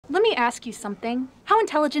Let me ask you something. How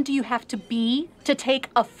intelligent do you have to be to take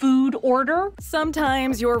a food order?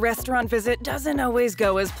 Sometimes your restaurant visit doesn't always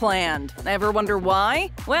go as planned. Ever wonder why?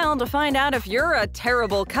 Well, to find out if you're a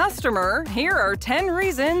terrible customer, here are 10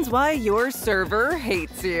 reasons why your server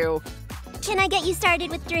hates you. Can I get you started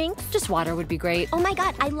with drinks? Just water would be great. Oh my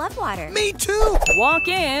god, I love water. Me too! Walk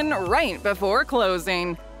in right before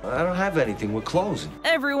closing. I don't have anything, we're closing.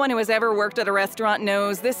 Everyone who has ever worked at a restaurant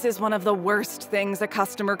knows this is one of the worst things a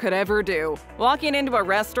customer could ever do. Walking into a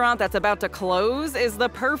restaurant that's about to close is the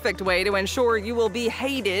perfect way to ensure you will be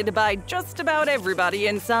hated by just about everybody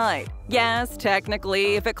inside. Yes,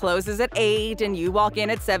 technically, if it closes at 8 and you walk in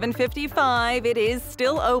at 7:55, it is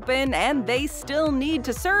still open and they still need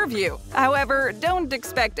to serve you. However, don't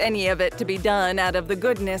expect any of it to be done out of the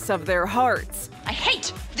goodness of their hearts. I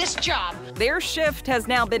hate this job. Their shift has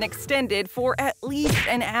now been extended for at least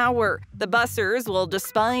an hour. The bussers will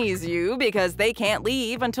despise you because they can't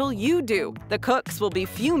leave until you do. The cooks will be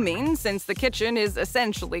fuming since the kitchen is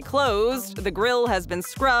essentially closed, the grill has been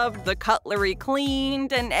scrubbed, the cutlery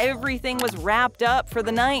cleaned, and everything was wrapped up for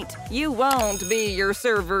the night. You won't be your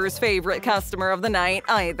server's favorite customer of the night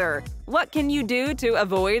either. What can you do to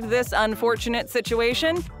avoid this unfortunate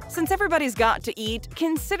situation? Since everybody's got to eat,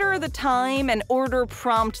 consider the time and order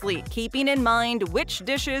promptly, keeping in mind which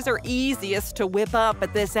dishes are easiest to whip up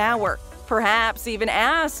at this hour. Perhaps even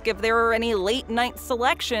ask if there are any late-night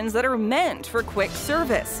selections that are meant for quick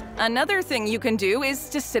service. Another thing you can do is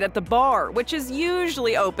to sit at the bar, which is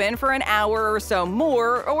usually open for an hour or so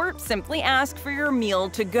more, or simply ask for your meal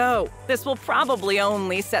to go. This will probably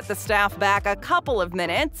only set the staff back a couple of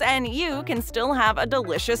minutes, and you can still have a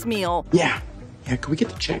delicious meal. Yeah, can we get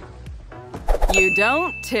the check? You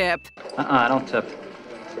don't tip. I don't tip.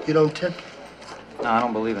 You don't tip? No, I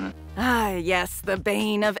don't believe in it. Ah, yes, the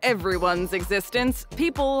bane of everyone's existence.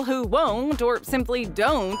 People who won't or simply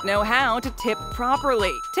don't know how to tip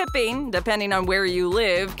properly. Tipping, depending on where you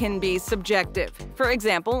live, can be subjective. For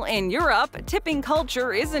example, in Europe, tipping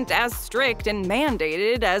culture isn't as strict and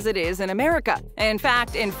mandated as it is in America. In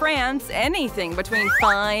fact, in France, anything between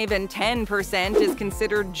 5 and 10% is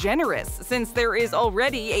considered generous, since there is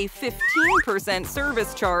already a 15%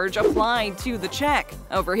 service charge applied to the check.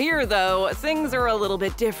 Over here, though, things are a little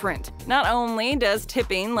bit different. Not only does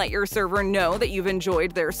tipping let your server know that you've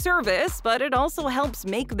enjoyed their service, but it also helps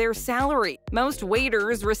make their salary. Most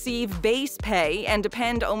waiters receive base pay and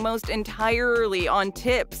depend almost entirely on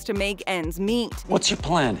tips to make ends meet. What's your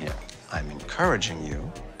plan here? I'm encouraging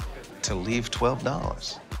you to leave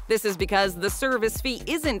 $12. This is because the service fee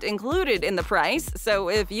isn't included in the price, so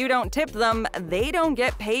if you don't tip them, they don't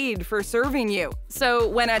get paid for serving you. So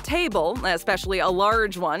when a table, especially a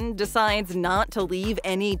large one, decides not to leave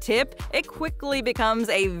any tip, it quickly becomes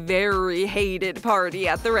a very hated party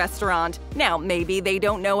at the restaurant. Now, maybe they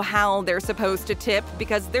don't know how they're supposed to tip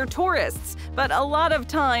because they're tourists, but a lot of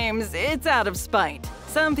times it's out of spite.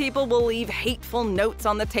 Some people will leave hateful notes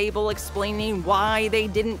on the table explaining why they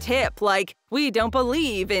didn't tip, like, "We don't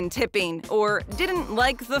believe in tipping," or "didn't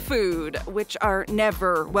like the food," which are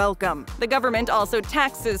never welcome. The government also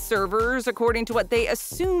taxes servers according to what they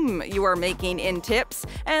assume you are making in tips,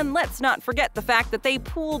 and let's not forget the fact that they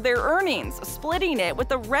pool their earnings, splitting it with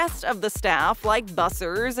the rest of the staff like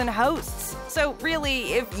bussers and hosts. So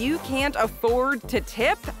really, if you can't afford to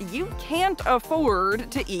tip, you can't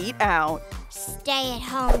afford to eat out. Stay at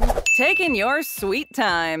home. Taking your sweet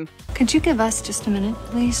time. Could you give us just a minute,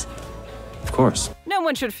 please? Of course. No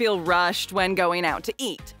one should feel rushed when going out to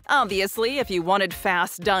eat. Obviously, if you wanted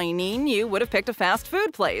fast dining, you would have picked a fast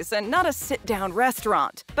food place and not a sit-down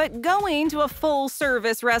restaurant. But going to a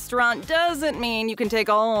full-service restaurant doesn't mean you can take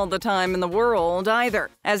all the time in the world either.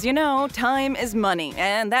 As you know, time is money,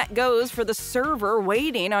 and that goes for the server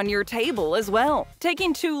waiting on your table as well.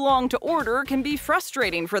 Taking too long to order can be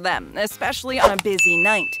frustrating for them, especially on a busy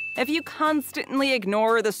night. If you constantly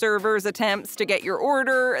ignore the server's attempts to get your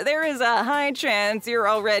order, there is a high chance you're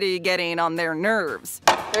already getting on their nerves.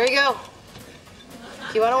 There you go.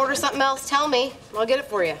 If you want to order something else, tell me. I'll get it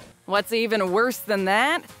for you. What's even worse than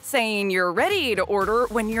that? Saying you're ready to order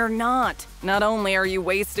when you're not. Not only are you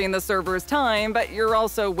wasting the server's time, but you're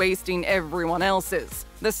also wasting everyone else's.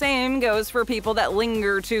 The same goes for people that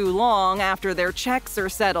linger too long after their checks are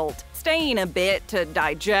settled. Staying a bit to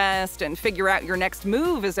digest and figure out your next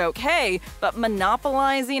move is okay, but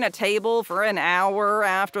monopolizing a table for an hour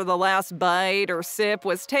after the last bite or sip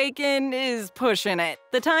was taken is pushing it.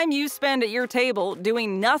 The time you spend at your table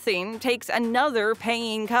doing nothing takes another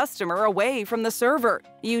paying customer away from the server.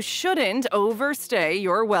 You shouldn't overstay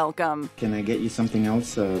your welcome. Can I get you something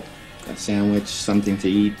else? A sandwich, something to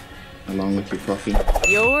eat? along with your coffee.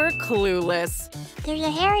 You're clueless. There's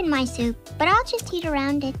a hair in my soup, but I'll just eat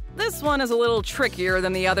around it. This one is a little trickier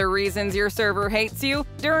than the other reasons your server hates you.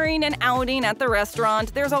 During an outing at the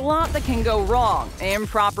restaurant, there's a lot that can go wrong.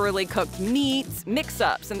 Improperly cooked meats,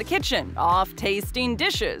 mix-ups in the kitchen, off-tasting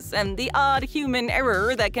dishes, and the odd human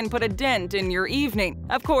error that can put a dent in your evening.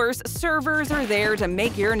 Of course, servers are there to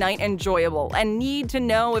make your night enjoyable and need to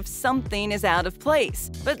know if something is out of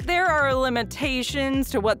place. But there are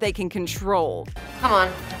limitations to what they can control. Come on,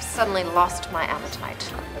 I've suddenly lost my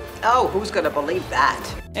appetite. Oh, who's gonna believe that?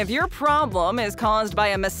 If your problem is caused by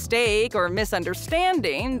a mistake or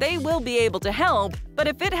misunderstanding, they will be able to help. But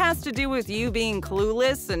if it has to do with you being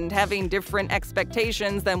clueless and having different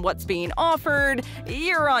expectations than what's being offered,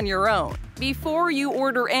 you're on your own. Before you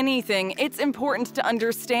order anything, it's important to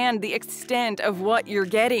understand the extent of what you're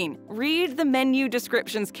getting. Read the menu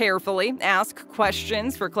descriptions carefully, ask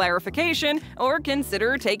questions for clarification, or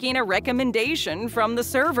consider taking a recommendation from the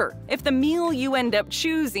server. If the meal you end up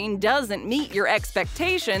choosing doesn't meet your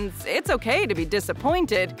expectations, it's okay to be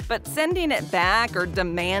disappointed, but sending it back or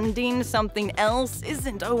demanding something else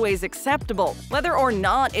isn't always acceptable. Whether or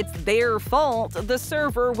not it's their fault, the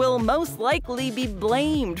server will most likely be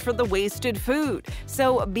blamed for the wasted food,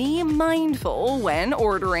 so be mindful when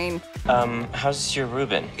ordering. How's your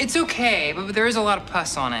Reuben? It's okay, but there is a lot of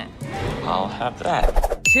pus on it. I'll have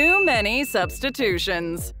that. Too many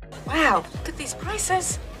substitutions. Wow, look at these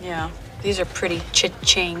prices. Yeah, these are pretty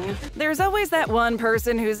cha-ching. There's always that one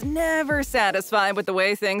person who's never satisfied with the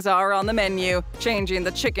way things are on the menu, changing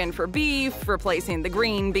the chicken for beef, replacing the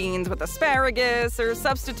green beans with asparagus, or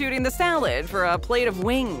substituting the salad for a plate of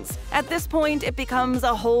wings. At this point, it becomes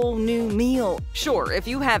a whole new meal. Sure, if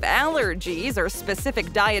you have allergies or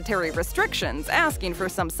specific dietary restrictions, asking for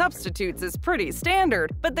some substitutes is pretty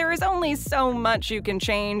standard, but there is only so much you can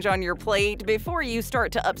change on your plate before you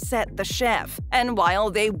start to upset the chef. And while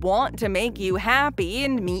they want to make you happy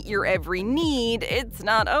and meet your every need, it's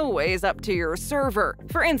not always up to your server.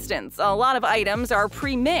 For instance, a lot of items are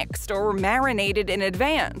pre-mixed or marinated in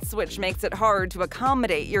advance, which makes it hard to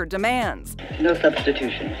accommodate your demands. No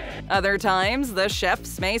substitutions. Other times, the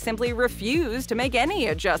chefs may simply refuse to make any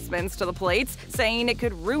adjustments to the plates, saying it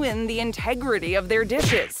could ruin the integrity of their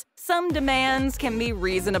dishes. Some demands can be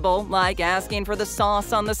reasonable, like asking for the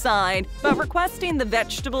sauce on the side, but requesting the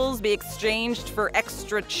vegetables be exchanged for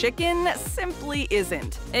extra chicken simply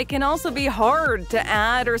isn't. It can also be hard to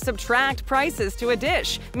add or subtract prices to a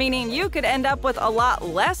dish, meaning you could end up with a lot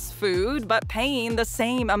less food but paying the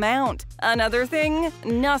same amount. Another thing,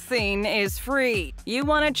 nothing is free. You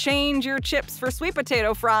want to change your chips for sweet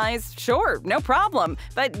potato fries? Sure, no problem,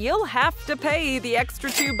 but you'll have to pay the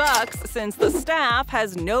extra $2 since the staff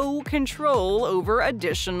has no control over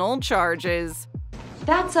additional charges.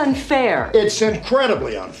 That's unfair. It's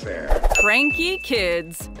incredibly unfair. Cranky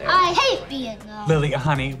Kids. I hate Vietnam. Lily,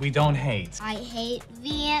 honey, we don't hate. I hate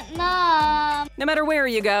Vietnam. No matter where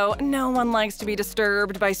you go, no one likes to be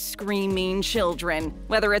disturbed by screaming children.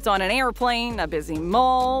 Whether it's on an airplane, a busy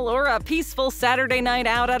mall, or a peaceful Saturday night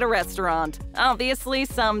out at a restaurant. Obviously,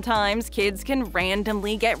 sometimes kids can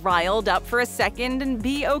randomly get riled up for a second and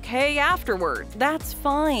be okay afterward. That's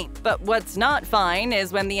fine. But what's not fine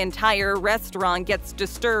is when the entire restaurant gets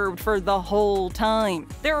disturbed for the whole time.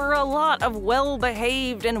 There are a lot of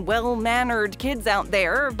well-behaved and well-mannered kids out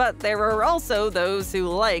there, but there are also those who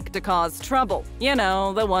like to cause trouble. You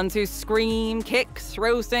know, the ones who scream, kick,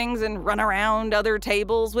 throw things, and run around other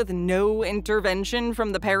tables with no intervention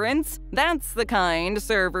from the parents. That's the kind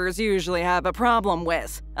servers usually have a problem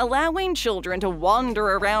with. Allowing children to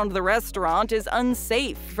wander around the restaurant is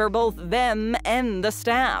unsafe for both them and the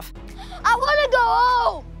staff. I want to go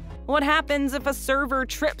home. What happens if a server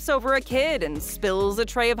trips over a kid and spills a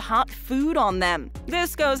tray of hot food on them?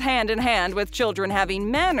 This goes hand in hand with children having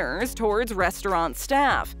manners towards restaurant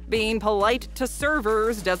staff. Being polite to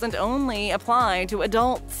servers doesn't only apply to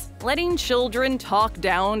adults. Letting children talk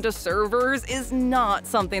down to servers is not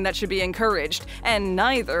something that should be encouraged, and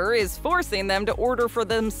neither is forcing them to order for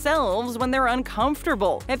themselves when they're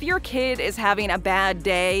uncomfortable. If your kid is having a bad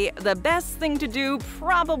day, the best thing to do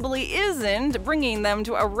probably isn't bringing them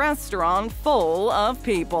to a restaurant full of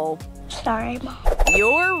people. Sorry, Mom.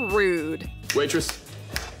 You're rude. Waitress.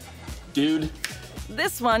 Dude.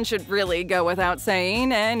 This one should really go without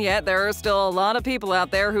saying, and yet there are still a lot of people out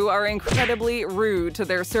there who are incredibly rude to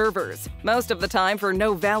their servers, most of the time for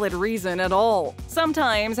no valid reason at all.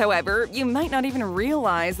 Sometimes, however, you might not even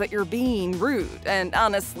realize that you're being rude, and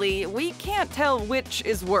honestly, we can't tell which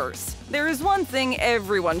is worse. There is one thing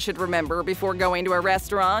everyone should remember before going to a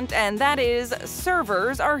restaurant, and that is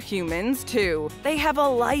servers are humans too. They have a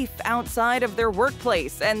life outside of their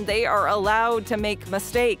workplace, and they are allowed to make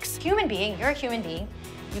mistakes. Human being, you're a human being.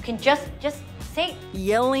 You can just say.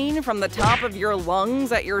 Yelling from the top of your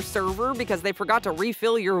lungs at your server because they forgot to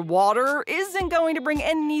refill your water isn't going to bring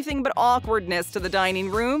anything but awkwardness to the dining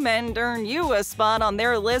room and earn you a spot on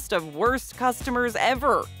their list of worst customers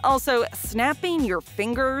ever. Also, snapping your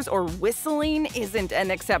fingers or whistling isn't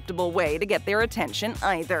an acceptable way to get their attention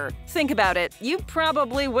either. Think about it, you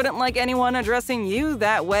probably wouldn't like anyone addressing you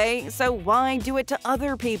that way, so why do it to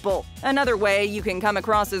other people? Another way you can come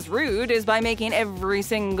across as rude is by making every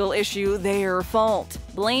single issue their fault.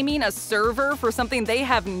 Blaming a server for something they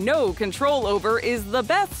have no control over is the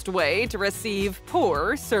best way to receive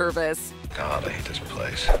poor service. God, I hate this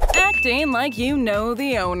place. Acting like you know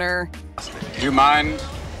the owner. Do you mind?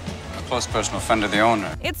 A close personal friend of the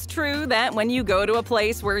owner. It's true that when you go to a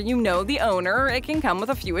place where you know the owner, it can come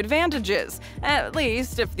with a few advantages. At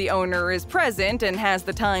least if the owner is present and has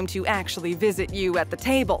the time to actually visit you at the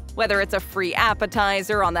table. Whether it's a free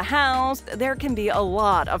appetizer on the house, there can be a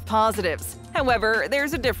lot of positives. However,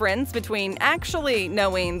 there's a difference between actually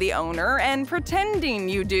knowing the owner and pretending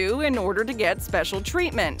you do in order to get special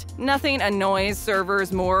treatment. Nothing annoys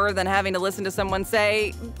servers more than having to listen to someone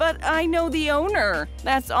say, "But I know the owner."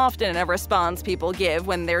 That's often a response people give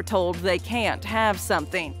when they're told they can't have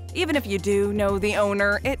something. Even if you do know the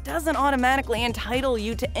owner, it doesn't automatically entitle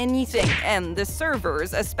you to anything, and the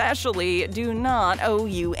servers especially do not owe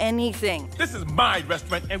you anything. This is my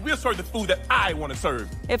restaurant, and we'll serve the food that I want to serve.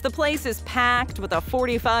 If the place is packed with a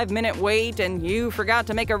 45-minute wait and you forgot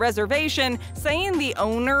to make a reservation, saying the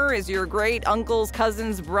owner is your great uncle's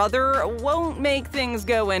cousin's brother won't make things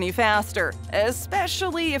go any faster,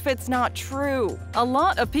 especially if it's not true. A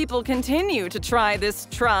lot of people continue to try this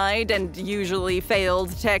tried and usually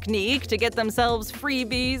failed technique to get themselves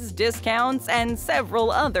freebies, discounts, and several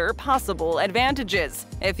other possible advantages.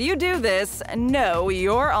 If you do this, know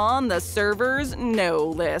you're on the server's no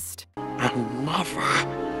list. And never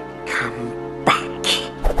come back.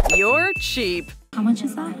 You're cheap. How much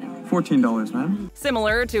is that? $14, ma'am.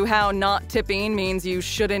 Similar to how not tipping means you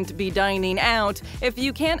shouldn't be dining out, if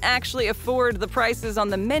you can't actually afford the prices on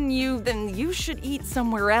the menu, then you should eat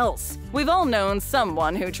somewhere else. We've all known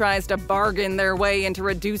someone who tries to bargain their way into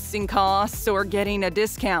reducing costs or getting a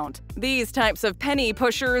discount. These types of penny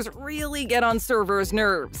pushers really get on servers'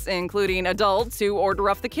 nerves, including adults who order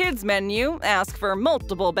off the kids' menu, ask for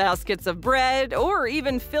multiple baskets of bread, or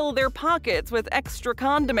even fill their pockets with extra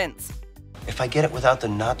condiments. If I get it without the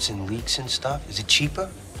nuts and leeks and stuff, is it cheaper?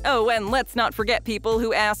 Oh, and let's not forget people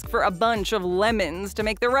who ask for a bunch of lemons to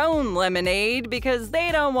make their own lemonade because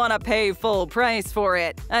they don't want to pay full price for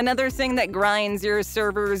it. Another thing that grinds your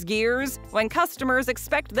server's gears? When customers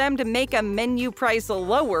expect them to make a menu price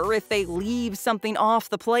lower if they leave something off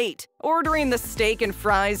the plate. Ordering the steak and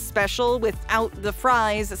fries special without the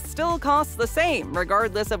fries still costs the same,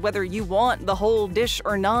 regardless of whether you want the whole dish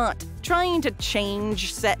or not. Trying to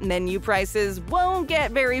change set menu prices won't get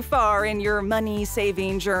very far in your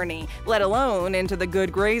money-saving journey, let alone into the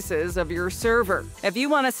good graces of your server. If you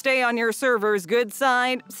want to stay on your server's good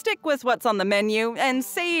side, stick with what's on the menu and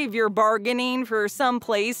save your bargaining for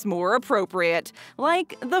someplace more appropriate,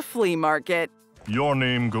 like the flea market. Your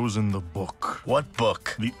name goes in the book. What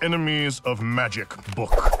book? The Enemies of Magic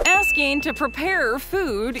book. Asking to prepare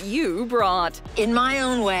food you brought. In my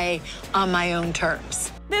own way, on my own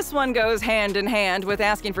terms. This one goes hand in hand with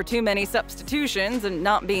asking for too many substitutions and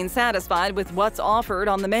not being satisfied with what's offered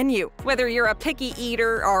on the menu. Whether you're a picky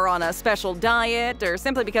eater or on a special diet, or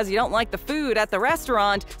simply because you don't like the food at the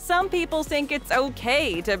restaurant, some people think it's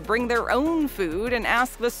okay to bring their own food and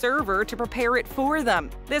ask the server to prepare it for them.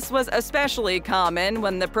 This was especially common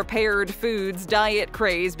when the prepared foods diet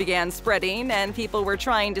craze began spreading and people were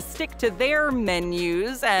trying to stick to their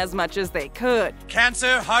menus as much as they could.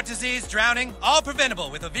 Cancer, heart disease, drowning, all preventable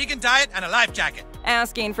with a vegan diet and a life jacket.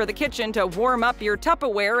 Asking for the kitchen to warm up your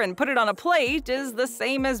Tupperware and put it on a plate is the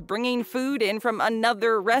same as bringing food in from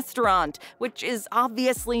another restaurant, which is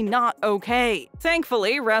obviously not okay.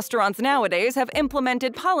 Thankfully, restaurants nowadays have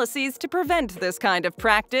implemented policies to prevent this kind of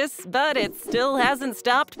practice, but it still hasn't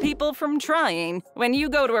stopped people from trying. When you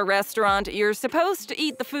go to a restaurant, you're supposed to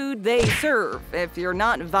eat the food they serve. If you're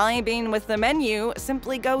not vibing with the menu,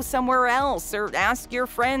 simply go somewhere else or ask your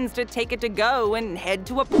friends to take it to go and head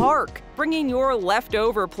to a park. Bringing your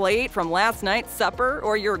leftover plate from last night's supper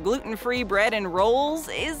or your gluten-free bread and rolls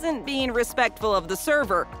isn't being respectful of the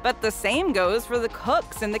server, but the same goes for the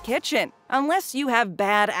cooks in the kitchen. Unless you have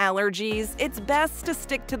bad allergies, it's best to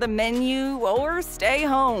stick to the menu or stay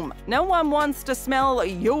home. No one wants to smell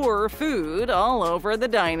your food all over the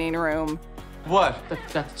dining room. What?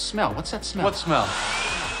 That smell. What's that smell? What smell?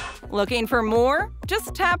 Looking for more?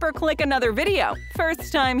 Just tap or click another video.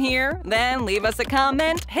 First time here? Then leave us a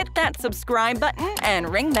comment, hit that subscribe button, and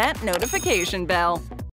ring that notification bell.